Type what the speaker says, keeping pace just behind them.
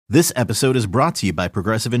This episode is brought to you by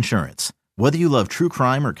Progressive Insurance. Whether you love true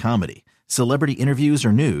crime or comedy, celebrity interviews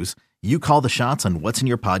or news, you call the shots on what's in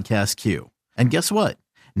your podcast queue. And guess what?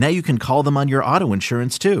 Now you can call them on your auto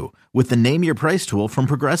insurance too with the Name Your Price tool from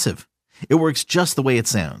Progressive. It works just the way it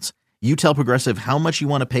sounds. You tell Progressive how much you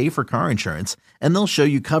want to pay for car insurance, and they'll show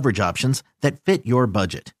you coverage options that fit your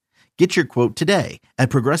budget. Get your quote today at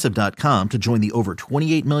Progressive.com to join the over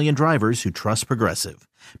 28 million drivers who trust Progressive.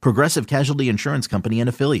 Progressive Casualty Insurance Company and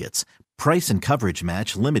Affiliates. Price and coverage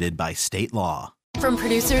match limited by state law. From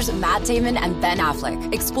producers Matt Damon and Ben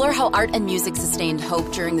Affleck, explore how art and music sustained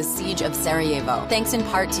hope during the siege of Sarajevo, thanks in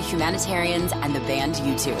part to humanitarians and the band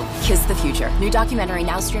U2. Kiss the Future. New documentary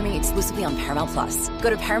now streaming exclusively on Paramount+. Go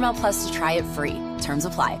to Paramount+ to try it free. Terms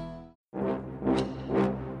apply.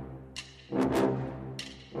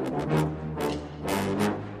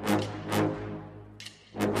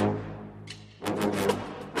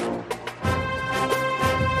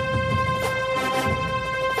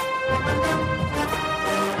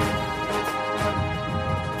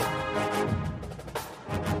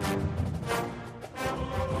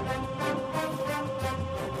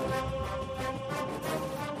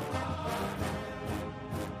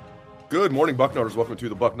 Good morning, Bucknutters. Welcome to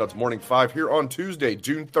the Bucknuts Morning Five here on Tuesday,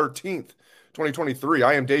 June 13th, 2023.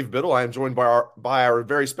 I am Dave Biddle. I am joined by our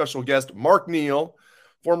very special guest, Mark Neal,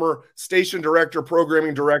 former station director,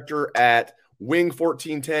 programming director at Wing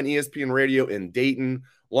 1410 ESPN Radio in Dayton,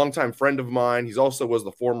 longtime friend of mine. He's also was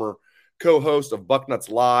the former co-host of Bucknuts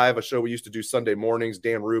Live, a show we used to do Sunday mornings.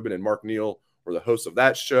 Dan Rubin and Mark Neal were the hosts of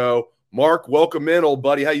that show. Mark, welcome in, old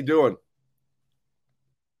buddy. How you doing?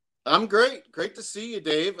 I'm great. Great to see you,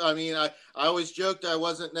 Dave. I mean, I always joked I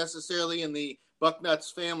wasn't necessarily in the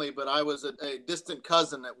Bucknuts family, but I was a distant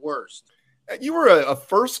cousin at worst. You were a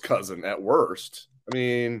first cousin at worst. I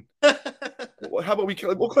mean, how about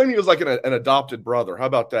we'll claim you as like an adopted brother. How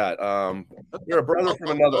about that? You're a brother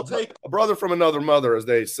from another mother, as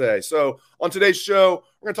they say. So on today's show,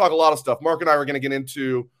 we're going to talk a lot of stuff. Mark and I are going to get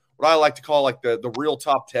into what I like to call like the real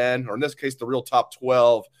top 10, or in this case, the real top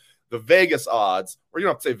 12. The Vegas odds, or you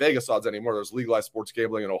don't have to say Vegas odds anymore. There's legalized sports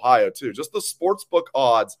gambling in Ohio too. Just the sports book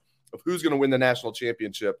odds of who's going to win the national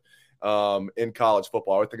championship in college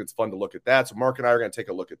football. I think it's fun to look at that. So Mark and I are going to take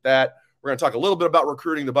a look at that. We're going to talk a little bit about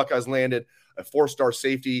recruiting. The Buckeyes landed a 4-star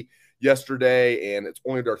safety yesterday, and it's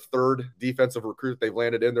only their third defensive recruit they've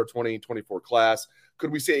landed in their 2024 class.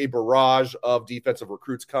 Could we see a barrage of defensive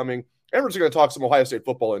recruits coming? And we're just going to talk some Ohio State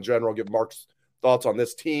football in general, give Mark's thoughts on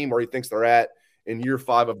this team, where he thinks they're at in year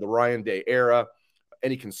 5 of the Ryan Day era,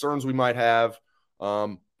 any concerns we might have.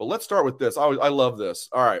 But let's start with this. I love this.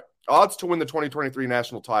 All right. Odds to win the 2023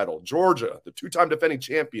 national title. Georgia, the two-time defending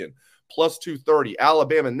champion, plus 230.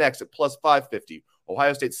 Alabama next at plus 550.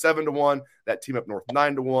 Ohio State 7-1. That team up north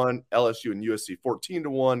 9-1. LSU and USC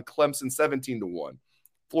 14-1. Clemson 17-1.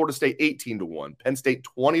 Florida State 18-1. Penn State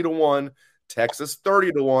 20-1. Texas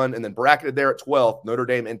 30-1. And then bracketed there at 12th, Notre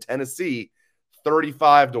Dame and Tennessee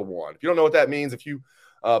 35-1. If you don't know what that means, if you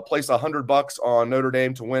place $100 on Notre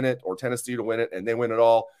Dame to win it or Tennessee to win it, and they win it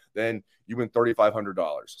all, then you win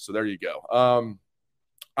 $3,500. So there you go.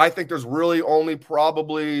 I think there's really only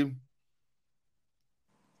probably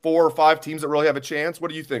 4 or 5 teams that really have a chance. What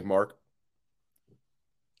do you think, Mark?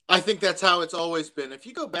 I think that's how it's always been. If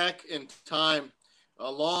you go back in time, a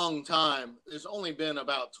long time, there's only been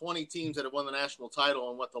about 20 teams that have won the national title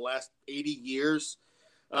in the last 80 years.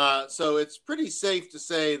 So it's pretty safe to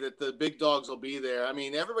say that the big dogs will be there. I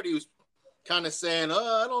mean, everybody was kind of saying,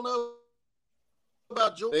 I don't know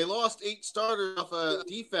about Georgia. They lost 8 starters off a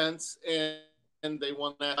defense, and they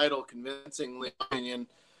won that title convincingly, in my opinion.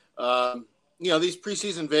 These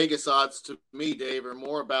preseason Vegas odds to me, Dave, are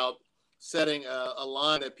more about setting a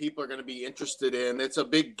line that people are going to be interested in. It's a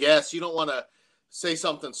big guess. You don't want to say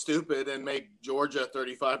something stupid and make Georgia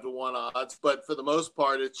 35-1 odds. But for the most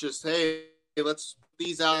part, it's just, hey, let's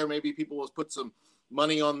these out, or maybe people will put some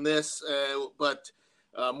money on this, but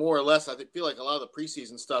more or less, feel like a lot of the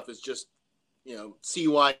preseason stuff is just,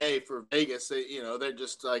 CYA for Vegas. They're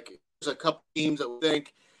just like, there's a couple teams that we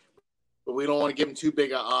think, but we don't want to give them too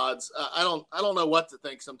big of odds. I don't know what to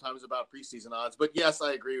think sometimes about preseason odds, but yes,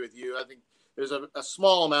 I agree with you. I think there's a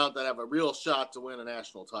small amount that have a real shot to win a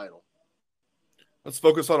national title. Let's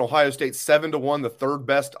focus on Ohio State 7-1, the third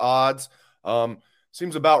best odds.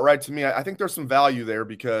 Seems about right to me. I think there's some value there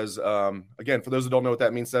because, again, for those that don't know what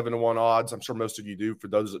that means, 7-1 odds, I'm sure most of you do. For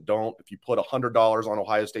those that don't, if you put $100 on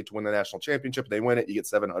Ohio State to win the national championship, they win it, you get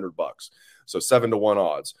 $700. So 7-1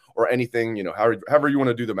 odds, or anything, however you want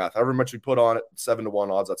to do the math, however much you put on it, 7-1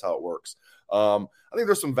 odds, that's how it works. I think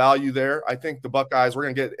there's some value there. I think the Buckeyes, we're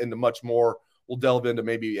going to get into much more we'll delve into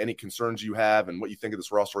maybe any concerns you have and what you think of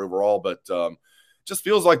this roster overall. But just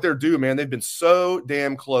feels like they're due, man. They've been so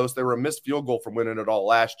damn close. They were a missed field goal from winning it all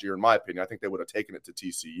last year, in my opinion. I think they would have taken it to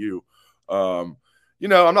TCU. I'm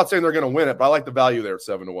not saying they're going to win it, but I like the value there at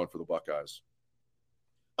 7-1 for the Buckeyes.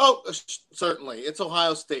 Oh, certainly. It's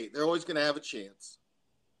Ohio State. They're always going to have a chance.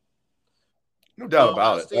 No doubt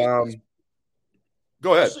about it.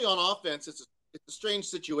 Go ahead. Especially on offense, it's a strange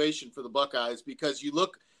situation for the Buckeyes because you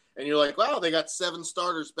look and you're like, wow, they got 7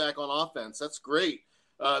 starters back on offense. That's great.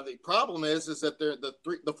 The problem is that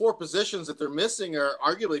the 4 positions that they're missing are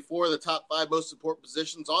arguably 4 of the top 5 most important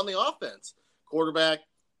positions on the offense. Quarterback,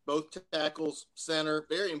 both tackles, center,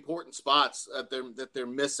 very important spots that they're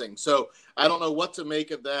missing. So I don't know what to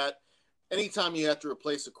make of that. Anytime you have to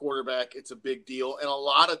replace a quarterback, it's a big deal. And a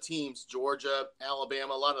lot of teams, Georgia,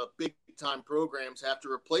 Alabama, a lot of big-time programs have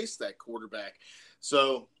to replace that quarterback.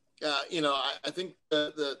 So, I think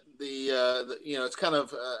it's kind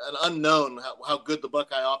of an unknown how good the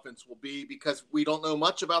Buckeye offense will be because we don't know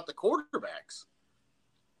much about the quarterbacks.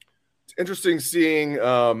 It's interesting seeing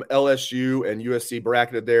LSU and USC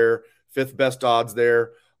bracketed there, 5th best odds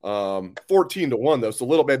there. 14-1 though, so a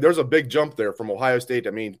little bit. There's a big jump there from Ohio State.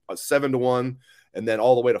 I mean, 7-1, and then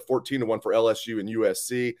all the way to 14-1 for LSU and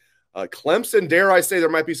USC. Clemson, dare I say, there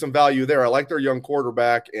might be some value there. I like their young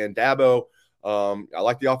quarterback and Dabo. I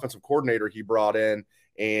like the offensive coordinator he brought in,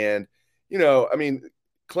 and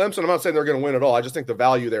Clemson. I'm not saying they're going to win at all. I just think the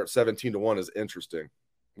value there at 17-1 is interesting.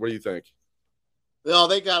 What do you think? Well,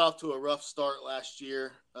 they got off to a rough start last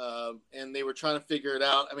year, and they were trying to figure it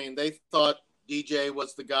out. I mean, they thought DJ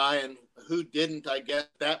was the guy, and who didn't, I guess,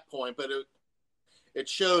 at that point. But it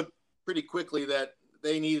showed pretty quickly that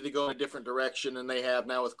they needed to go in a different direction, and they have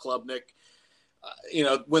now with Klubnik.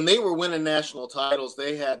 When they were winning national titles,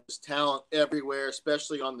 they had this talent everywhere,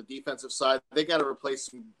 especially on the defensive side. They got to replace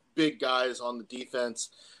some big guys on the defense.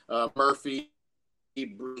 Murphy,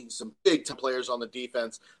 some big players on the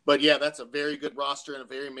defense. But, yeah, that's a very good roster and a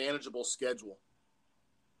very manageable schedule.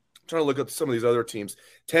 I'm trying to look at some of these other teams.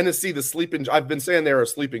 Tennessee, the sleeping – I've been saying they're a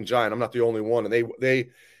sleeping giant. I'm not the only one. And they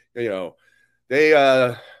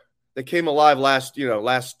came alive last year.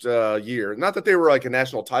 Not that they were like a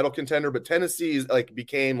national title contender, but Tennessee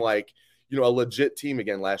became a legit team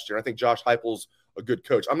again last year. I think Josh Heupel's a good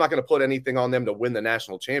coach. I'm not going to put anything on them to win the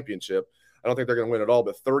national championship. I don't think they're going to win it all,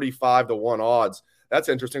 but 35-1 odds. That's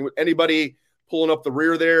interesting. Anybody pulling up the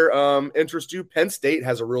rear there interest you? Penn State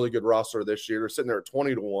has a really good roster this year. They're sitting there at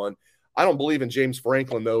 20-1. I don't believe in James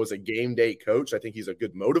Franklin, though, as a game day coach. I think he's a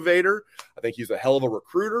good motivator. I think he's a hell of a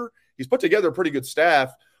recruiter. He's put together a pretty good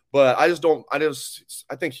staff. But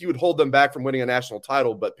I think he would hold them back from winning a national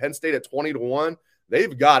title. But Penn State at 20-1,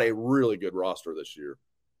 they've got a really good roster this year.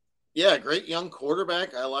 Yeah, great young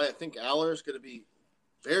quarterback. I think Aller is going to be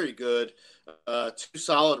very good. 2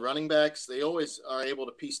 solid running backs. They always are able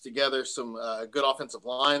to piece together some good offensive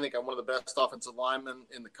line. They got one of the best offensive linemen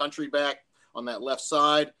in the country back on that left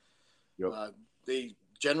side. Yep. They,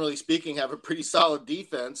 generally speaking, have a pretty solid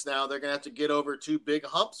defense. Now they're going to have to get over 2 big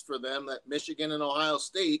humps for them, that Michigan and Ohio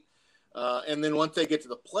State. And then once they get to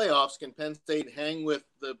the playoffs, can Penn State hang with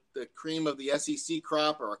the cream of the SEC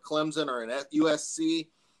crop or a Clemson or an USC?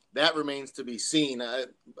 That remains to be seen.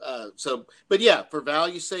 But yeah, for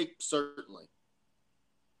value's sake, certainly.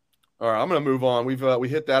 All right, I'm going to move on. We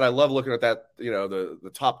hit that. I love looking at that.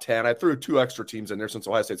 The top 10. I threw 2 extra teams in there since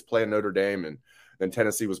Ohio State's playing Notre Dame and then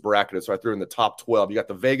Tennessee was bracketed, so I threw in the top 12. You got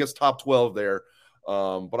the Vegas top 12 there,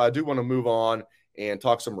 but I do want to move on and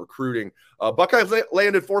talk some recruiting. Buckeyes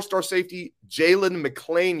landed 4-star safety Jalen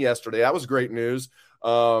McClain yesterday. That was great news.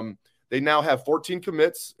 They now have 14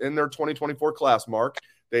 commits in their 2024 class, Mark.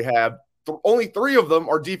 They have only 3 of them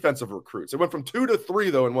are defensive recruits. It went from 2 to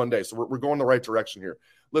 3, though, in one day, so we're going the right direction here.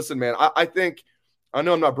 Listen, man, I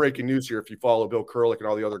know I'm not breaking news here if you follow Bill Kurlick and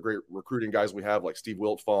all the other great recruiting guys we have like Steve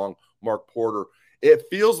Wiltfong, Mark Porter. It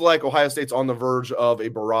feels like Ohio State's on the verge of a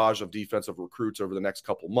barrage of defensive recruits over the next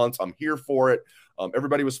couple months. I'm here for it.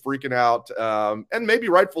 Everybody was freaking out, and maybe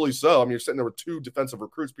rightfully so. I mean, you're sitting there with 2 defensive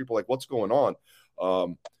recruits. People are like, what's going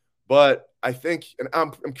on? But I think, and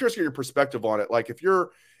I'm curious to get your perspective on it. Like, it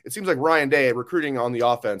seems like Ryan Day recruiting on the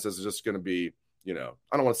offense is just going to be, I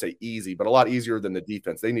don't want to say easy, but a lot easier than the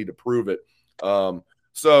defense. They need to prove it.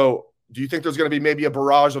 So do you think there's going to be maybe a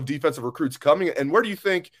barrage of defensive recruits coming? And where do you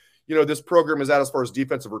think, this program is at as far as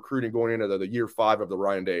defensive recruiting going into the year 5 of the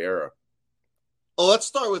Ryan Day era? Well, let's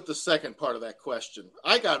start with the second part of that question.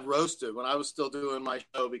 I got roasted when I was still doing my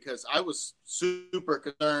show because I was super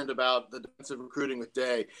concerned about the defensive recruiting with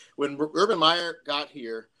Day. When Urban Meyer got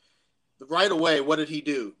here, right away, what did he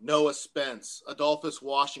do? Noah Spence, Adolphus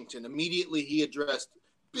Washington. Immediately he addressed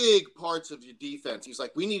big parts of your defense. He's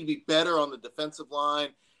like, we need to be better on the defensive line,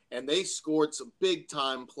 and they scored some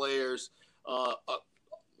big-time players, all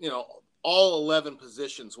 11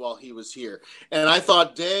 positions while he was here. And I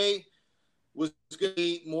thought Day was going to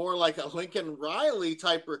be more like a Lincoln Riley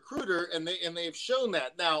type recruiter, and they've shown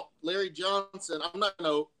that. Now, Larry Johnson, I'm not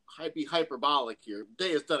going to be hyperbolic here.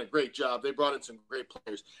 Day has done a great job. They brought in some great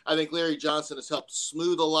players. I think Larry Johnson has helped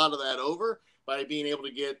smooth a lot of that over by being able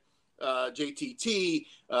to get JTT,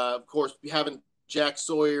 of course, having Jack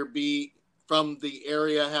Sawyer be from the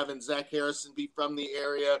area, having Zach Harrison be from the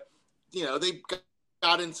area. They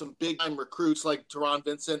got in some big-time recruits like Teron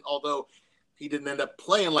Vincent, although he didn't end up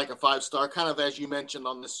playing like a five-star, kind of as you mentioned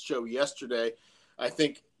on this show yesterday. I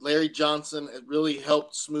think Larry Johnson has really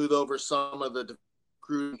helped smooth over some of the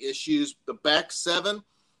recruiting issues. The back seven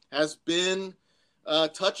has been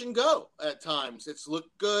touch and go at times. It's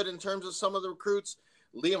looked good in terms of some of the recruits.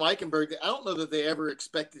 Liam Eichenberg, I don't know that they ever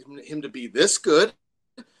expected him to be this good.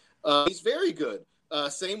 He's very good.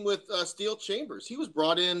 Same with Steele Chambers. He was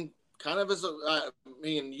brought in kind of as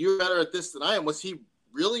you're better at this than I am. Was he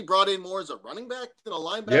really brought in more as a running back than a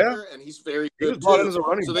linebacker? Yeah. And he's very good. He was brought in as a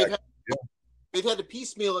running so back. They've had to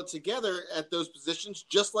piecemeal it together at those positions,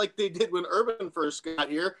 just like they did when Urban first got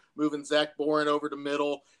here, moving Zach Boren over to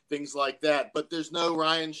middle, things like that. But there's no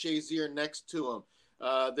Ryan Shazier next to him.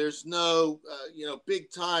 There's no,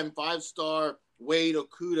 big-time five-star Wade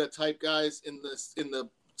Okuda type guys in the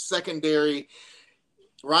secondary.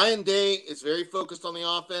 Ryan Day is very focused on the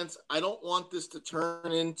offense. I don't want this to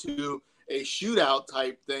turn into a shootout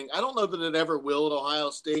type thing. I don't know that it ever will at Ohio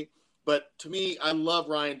State. But to me, I love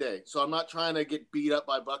Ryan Day. So I'm not trying to get beat up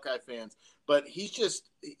by Buckeye fans. But his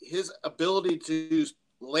ability to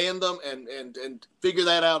land them and figure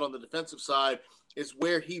that out on the defensive side is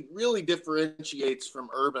where he really differentiates from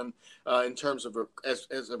Urban in terms of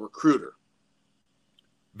as a recruiter.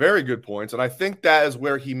 Very good points. And I think that is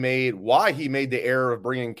why he made the error of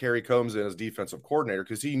bringing Kerry Combs in as defensive coordinator,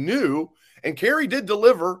 because he knew, and Kerry did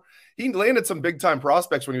deliver. He landed some big-time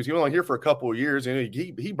prospects when he was only here for a couple of years.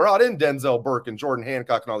 He brought in Denzel Burke and Jordan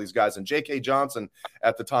Hancock and all these guys, and J.K. Johnson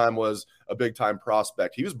at the time was a big-time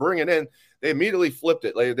prospect. He was bringing in – they immediately flipped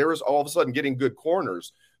it. There was all of a sudden getting good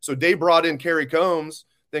corners. So they brought in Kerry Combs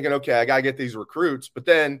thinking, okay, I got to get these recruits. But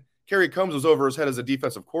then Kerry Combs was over his head as a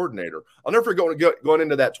defensive coordinator. I'll never forget going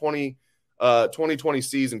into that 2020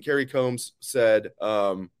 season, Kerry Combs said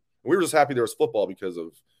we were just happy there was football because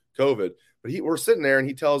of COVID. But we're sitting there, and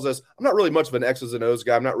he tells us, I'm not really much of an X's and O's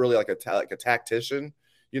guy. I'm not really like a tactician,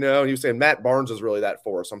 And he was saying Matt Barnes is really that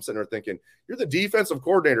for us. I'm sitting there thinking, you're the defensive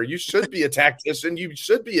coordinator. You should be a tactician. You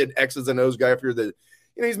should be an X's and O's guy if you're the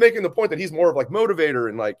 – he's making the point that he's more of like motivator,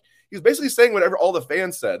 and like he's basically saying whatever all the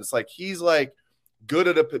fans said. It's like he's like good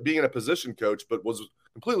at being a position coach, but was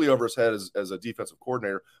completely over his head as a defensive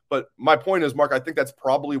coordinator. But my point is, Mark, I think that's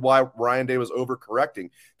probably why Ryan Day was overcorrecting,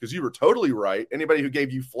 because you were totally right. Anybody who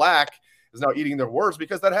gave you flack is now eating their words,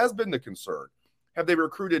 because that has been the concern. Have they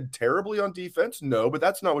recruited terribly on defense? No, but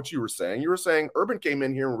that's not what you were saying. You were saying Urban came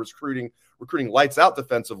in here and was recruiting lights out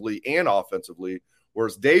defensively and offensively,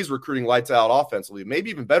 whereas Day's recruiting lights out offensively, maybe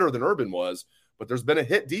even better than Urban was, but there's been a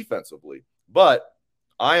hit defensively. But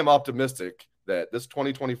I am optimistic that this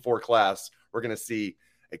 2024 class, we're going to see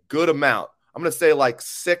a good amount. I'm going to say like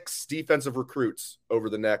 6 defensive recruits over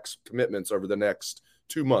the next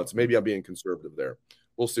 2 months. Maybe I'm being conservative there.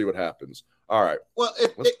 We'll see what happens. All right. Well,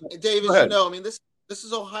 David, this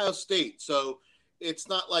is Ohio State, so it's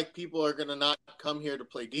not like people are going to not come here to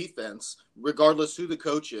play defense, regardless who the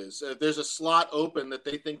coach is. If there's a slot open that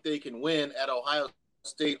they think they can win at Ohio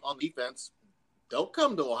State on defense, don't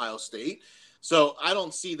come to Ohio State. So I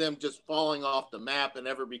don't see them just falling off the map and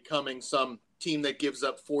ever becoming some team that gives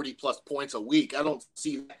up 40-plus points a week. I don't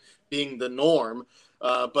see that being the norm.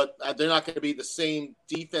 But they're not going to be the same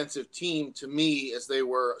defensive team to me as they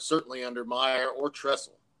were certainly under Meyer or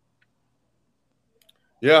Tressel.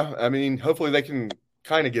 Yeah, I mean, hopefully they can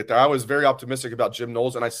kind of get there. I was very optimistic about Jim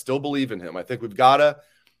Knowles, and I still believe in him. I think we've got to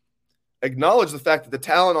acknowledge the fact that the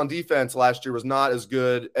talent on defense last year was not as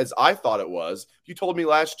good as I thought it was. If you told me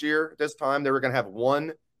last year at this time they were going to have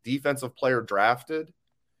one defensive player drafted,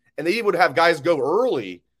 and they would have guys go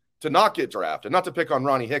early to not get drafted, not to pick on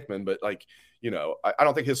Ronnie Hickman, but like – I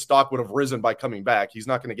don't think his stock would have risen by coming back. He's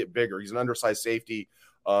not going to get bigger. He's an undersized safety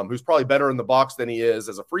who's probably better in the box than he is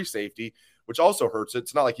as a free safety, which also hurts it.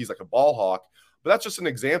 It's not like he's like a ball hawk, but that's just an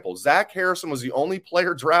example. Zach Harrison was the only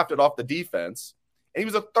player drafted off the defense, and he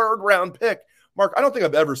was a 3rd-round pick. Mark, I don't think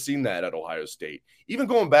I've ever seen that at Ohio State. Even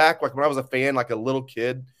going back, like when I was a fan, like a little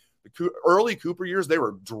kid, the early Cooper years, they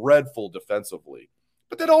were dreadful defensively.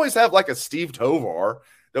 But they'd always have like a Steve Tovar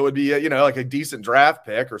that would be, like a decent draft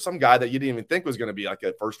pick or some guy that you didn't even think was going to be like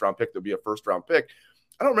a first-round pick that would be a first-round pick.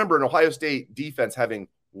 I don't remember an Ohio State defense having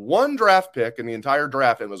one draft pick in the entire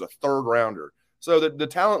draft and it was a third-rounder. So the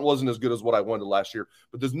talent wasn't as good as what I wanted last year,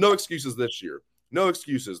 but there's no excuses this year. No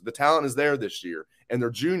excuses. The talent is there this year, and they're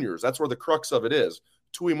juniors. That's where the crux of it is.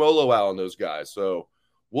 Tuimoloau and those guys. So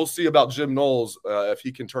we'll see about Jim Knowles if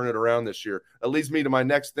he can turn it around this year. That leads me to my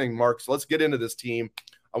next thing, Mark. So let's get into this team.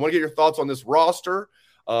 I want to get your thoughts on this roster,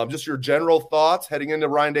 just your general thoughts heading into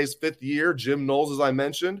Ryan Day's 5th year. Jim Knowles, as I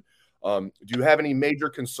mentioned. Do you have any major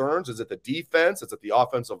concerns? Is it the defense? Is it the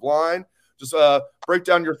offensive line? Just break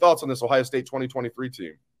down your thoughts on this Ohio State 2023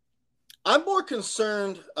 team. I'm more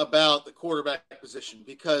concerned about the quarterback position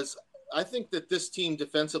because I think that this team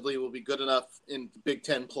defensively will be good enough in Big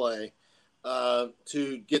Ten play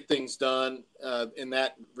to get things done in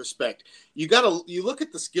that respect. You look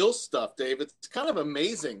at the skill stuff, Dave. It's kind of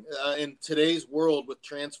amazing in today's world with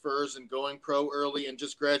transfers and going pro early and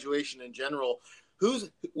just graduation in general.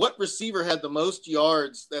 What receiver had the most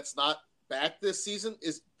yards that's not back this season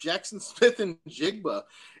is Jackson Smith and Jigba.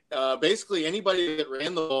 Basically, anybody that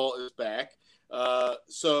ran the ball is back.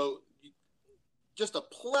 So just a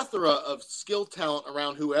plethora of skill talent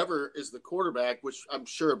around whoever is the quarterback, which I'm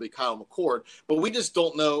sure will be Kyle McCord. But we just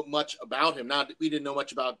don't know much about him. We didn't know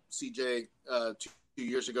much about CJ 2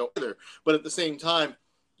 years ago either. But at the same time,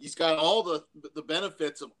 he's got all the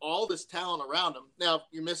benefits of all this talent around him. Now,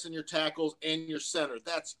 you're missing your tackles and your center.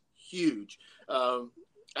 That's huge.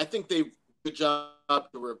 I think they've good job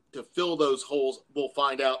to fill those holes. We'll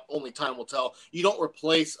find out. Only time will tell. You don't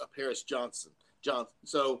replace a Paris Johnson.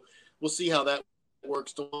 So we'll see how that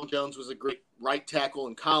works. DeJuan Jones was a great right tackle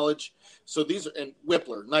in college. So and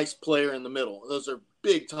Whippler, nice player in the middle. Those are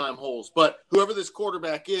big time holes. But whoever this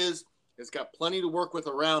quarterback is has got plenty to work with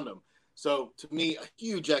around him. So to me, a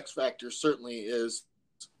huge X factor certainly is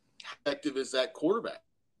how effective is that quarterback.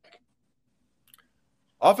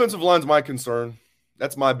 Offensive line's my concern.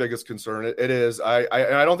 That's my biggest concern. It is. I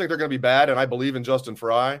don't think they're going to be bad, and I believe in Justin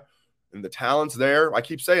Fry and the talent's there. I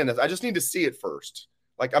keep saying this. I just need to see it first.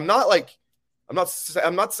 I'm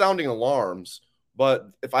not sounding alarms, but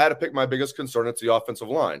if I had to pick my biggest concern, it's the offensive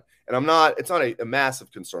line. And it's not a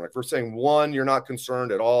massive concern. If we're saying 1, you're not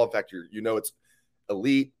concerned at all. In fact, it's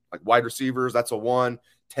elite, like wide receivers, that's a 1.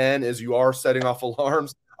 10 is you are setting off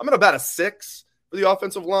alarms. I'm at about a 6 for the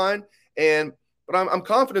offensive line. But I'm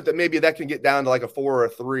confident that maybe that can get down to like a 4 or a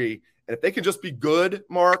 3. And if they can just be good,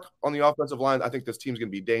 Mark, on the offensive line, I think this team's going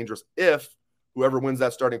to be dangerous if whoever wins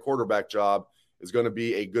that starting quarterback job is going to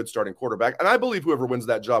be a good starting quarterback. And I believe whoever wins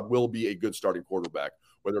that job will be a good starting quarterback,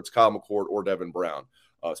 whether it's Kyle McCord or Devin Brown,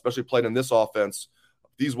 especially playing in this offense,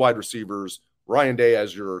 these wide receivers, Ryan Day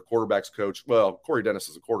as your quarterback's coach. Well, Corey Dennis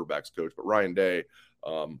is a quarterback's coach, but Ryan Day,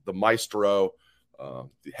 the maestro,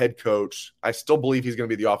 the head coach. I still believe he's going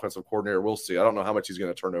to be the offensive coordinator. We'll see. I don't know how much he's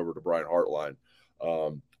going to turn over to Brian Hartline.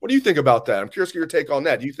 What do you think about that? I'm curious to get your take on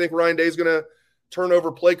that. Do you think Ryan Day is going to turn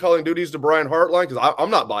over play calling duties to Brian Hartline? Because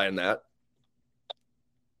I'm not buying that.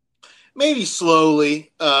 Maybe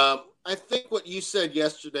slowly. I think what you said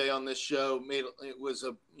yesterday on this show was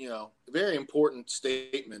a very important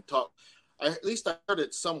statement. At least I heard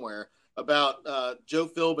it somewhere about Joe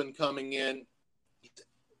Philbin coming in,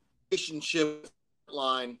 relationship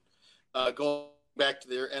line going back to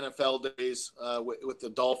their NFL days with the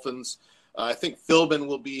Dolphins. I think Philbin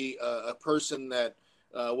will be a person that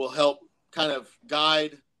will help kind of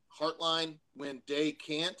guide Hartline when Day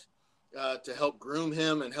can't, to help groom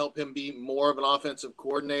him and help him be more of an offensive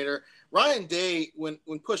coordinator. Ryan Day, when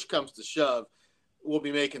push comes to shove, will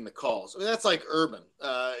be making the calls. I mean, that's like Urban.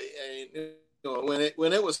 When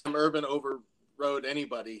it was Urban overrode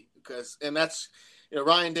anybody and that's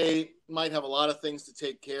Ryan Day might have a lot of things to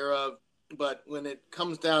take care of, but when it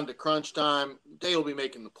comes down to crunch time, Day will be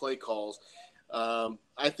making the play calls.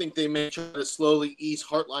 I think they may try to slowly ease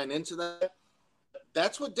Hartline into that.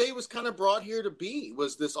 That's what Day was kind of brought here to be,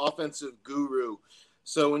 was this offensive guru.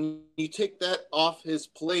 So when you take that off his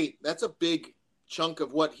plate, that's a big chunk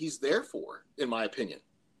of what he's there for, in my opinion.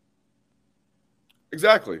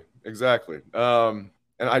 Exactly. And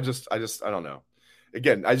I don't know.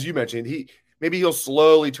 Again, as you mentioned, maybe he'll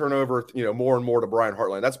slowly turn over, more and more to Brian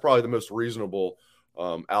Hartline. That's probably the most reasonable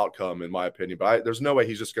outcome, in my opinion. But there's no way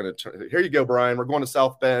he's just going to here you go, Brian. We're going to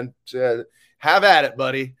South Bend. Have at it,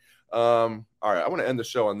 buddy. All right, I want to end the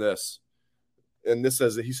show on this. And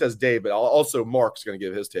he says Dave, but also Mark's going to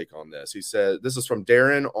give his take on this. He said, this is from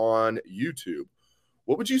Darren on YouTube.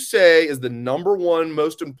 What would you say is the number one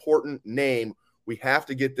most important name we have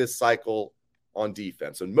to get this cycle on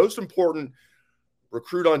defense? And most important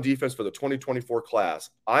recruit on defense for the 2024 class.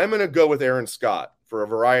 I'm going to go with Aaron Scott for a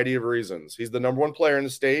variety of reasons. He's the number one player in the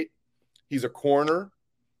state. He's a corner.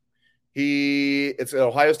 It's an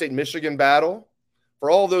Ohio State-Michigan battle. For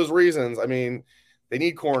all those reasons, I mean, they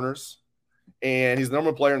need corners, and he's the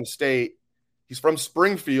number one player in the state. He's from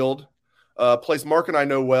Springfield, place Mark and I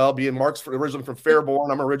know well, being Mark's originally from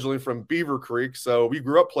Fairborn. I'm originally from Beaver Creek, so we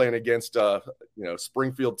grew up playing against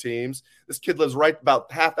Springfield teams. This kid lives right about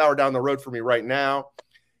half hour down the road from me right now.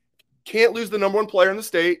 Can't lose the number one player in the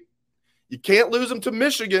state. You can't lose him to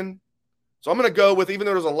Michigan. So I'm going to go with, even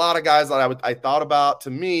though there's a lot of guys that I thought about, to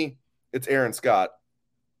me, it's Aaron Scott.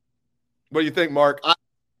 What do you think, Mark?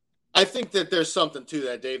 I think that there's something to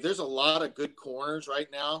that, Dave. There's a lot of good corners right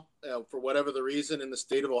now, for whatever the reason, in the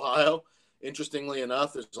state of Ohio. Interestingly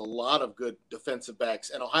enough, there's a lot of good defensive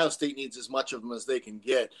backs, and Ohio State needs as much of them as they can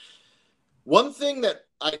get. One thing that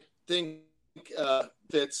I think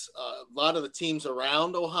fits a lot of the teams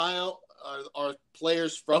around Ohio are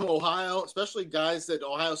players from Ohio, especially guys that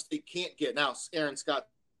Ohio State can't get. Now, Aaron Scott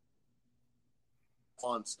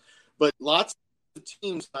wants, but lots of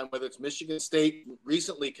teams, whether it's Michigan State,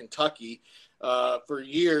 recently Kentucky, for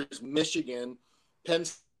years Michigan, Penn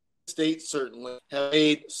State certainly have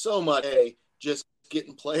made so much just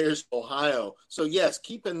getting players to Ohio. So yes,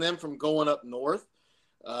 keeping them from going up north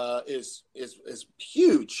is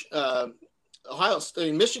huge. Ohio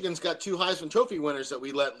State, Michigan's got 2 Heisman Trophy winners that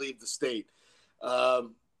we let leave the state.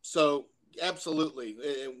 So absolutely,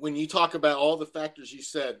 when you talk about all the factors you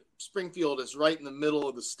said, Springfield is right in the middle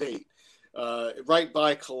of the state. Right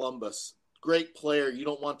by Columbus. Great player. You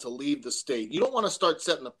don't want to leave the state. You don't want to start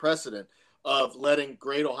setting the precedent of letting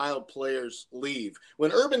great Ohio players leave.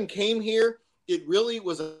 When Urban came here, it really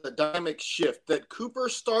was a dynamic shift that Cooper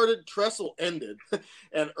started, Tressel ended,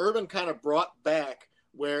 and Urban kind of brought back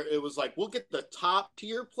where it was like, we'll get the top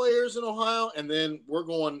tier players in Ohio, and then we're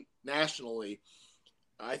going nationally.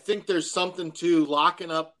 I think there's something to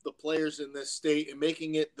locking up the players in this state and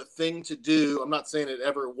making it the thing to do. I'm not saying it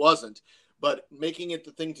ever wasn't, but making it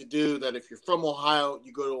the thing to do, that if you're from Ohio,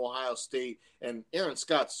 you go to Ohio State. And Aaron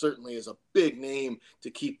Scott certainly is a big name to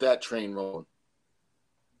keep that train rolling.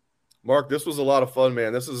 Mark, this was a lot of fun,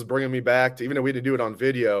 man. This is bringing me back to, even though we had to do it on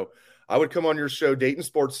video, I would come on your show, Dayton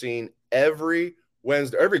Sports Scene, every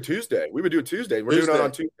Wednesday, every Tuesday. We would do it Tuesday. We're doing it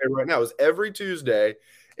on Tuesday right now. It was every Tuesday.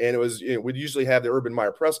 And it was, we'd usually have the Urban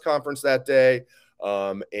Meyer press conference that day.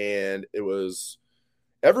 And it was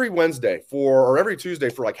every Wednesday or every Tuesday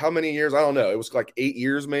for like how many years? I don't know. It was like 8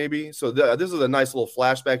 years maybe. So this is a nice little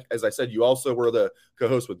flashback. As I said, you also were the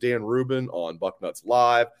co-host with Dan Rubin on Bucknuts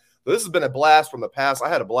Live. So this has been a blast from the past. I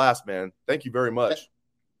had a blast, man. Thank you very much.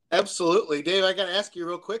 Absolutely. Dave, I got to ask you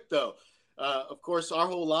real quick, though. Of course, our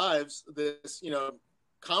whole lives,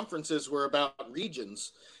 conferences were about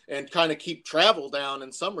regions and kind of keep travel down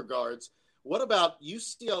in some regards. What about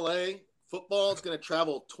UCLA? Football is going to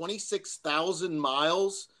travel 26,000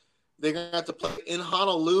 miles. They're going to have to play in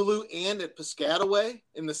Honolulu and at Piscataway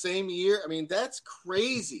in the same year. I mean, that's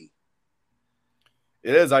crazy.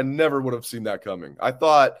 It is. I never would have seen that coming. I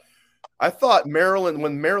thought Maryland,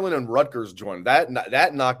 when Maryland and Rutgers joined,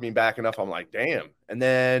 that knocked me back enough. I'm like, damn. And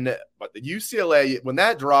then, but the UCLA, when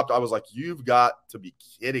that dropped, I was like, you've got to be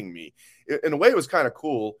kidding me. In a way, it was kind of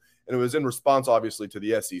cool. And it was in response, obviously, to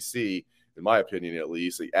the SEC, in my opinion, at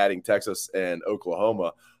least, adding Texas and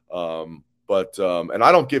Oklahoma. And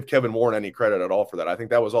I don't give Kevin Warren any credit at all for that. I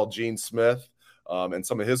think that was all Gene Smith and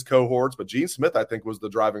some of his cohorts. But Gene Smith, I think, was the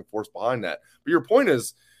driving force behind that. But your point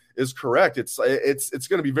is correct. It's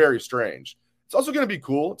going to be very strange. It's also going to be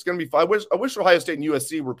cool. It's going to be fun. I wish Ohio State and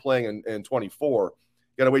USC were playing in 24.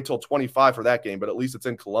 Got to wait till 25 for that game, but at least it's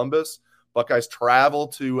in Columbus. Buckeyes travel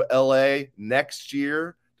to LA next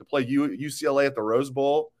year to play UCLA at the Rose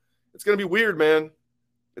Bowl. It's going to be weird, man.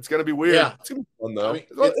 It's going to be weird. Yeah. It's going to be fun, though. I mean,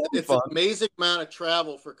 it's an amazing amount of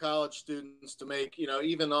travel for college students to make,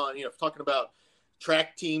 even on, talking about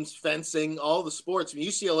track teams, fencing, all the sports. I mean,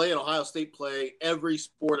 UCLA and Ohio State play every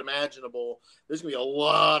sport imaginable. There's going to be a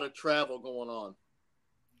lot of travel going on.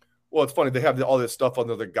 Well, it's funny. They have all this stuff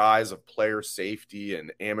under the guise of player safety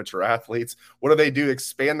and amateur athletes. What do?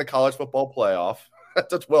 Expand the college football playoff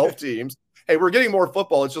to 12 teams. Hey, we're getting more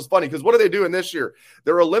football. It's just funny because what are they doing this year?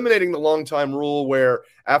 They're eliminating the long time rule where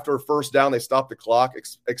after a first down, they stop the clock,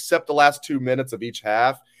 except the last 2 minutes of each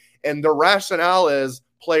half. And the rationale is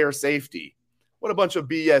player safety. What a bunch of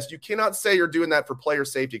BS. You cannot say you're doing that for player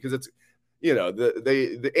safety because it's,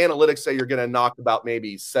 the analytics say you're going to knock about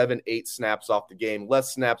maybe 7-8 snaps off the game,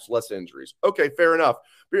 less snaps, less injuries. Okay, fair enough.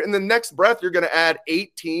 In the next breath, you're going to add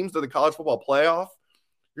 8 teams to the college football playoff.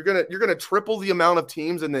 You're gonna triple the amount of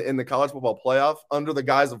teams in the college football playoff under the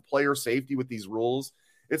guise of player safety with these rules.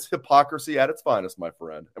 It's hypocrisy at its finest, my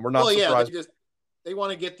friend. And we're not surprised. They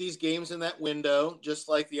want to get these games in that window, just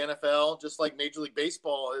like the NFL, just like Major League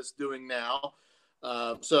Baseball is doing now.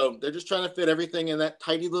 So they're just trying to fit everything in that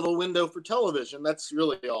tiny little window for television. That's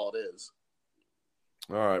really all it is.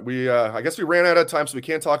 All right. I guess we ran out of time, so we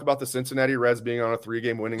can't talk about the Cincinnati Reds being on a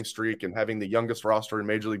 3-game winning streak and having the youngest roster in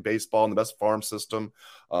Major League Baseball and the best farm system.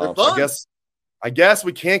 So I guess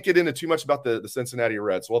we can't get into too much about the Cincinnati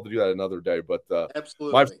Reds. So we'll have to do that another day. But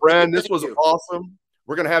absolutely, my friend, this was awesome.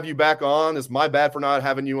 We're going to have you back on. It's my bad for not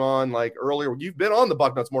having you on like earlier. You've been on the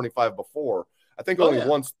Bucknuts Morning 5 before. I think only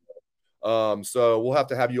once. So we'll have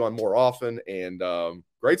to have you on more often. And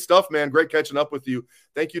great stuff, man. Great catching up with you.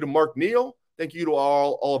 Thank you to Mark Neal. Thank you to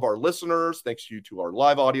all of our listeners. Thanks you to our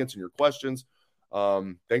live audience and your questions.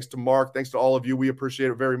 Thanks to Mark. Thanks to all of you. We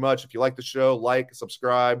appreciate it very much. If you like the show, like,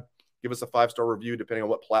 subscribe, give us a 5-star review, depending on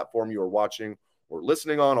what platform you are watching or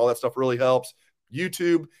listening on. All that stuff really helps.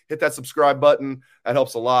 YouTube, hit that subscribe button. That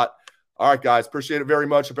helps a lot. All right, guys. Appreciate it very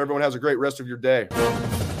much. Hope everyone has a great rest of your day.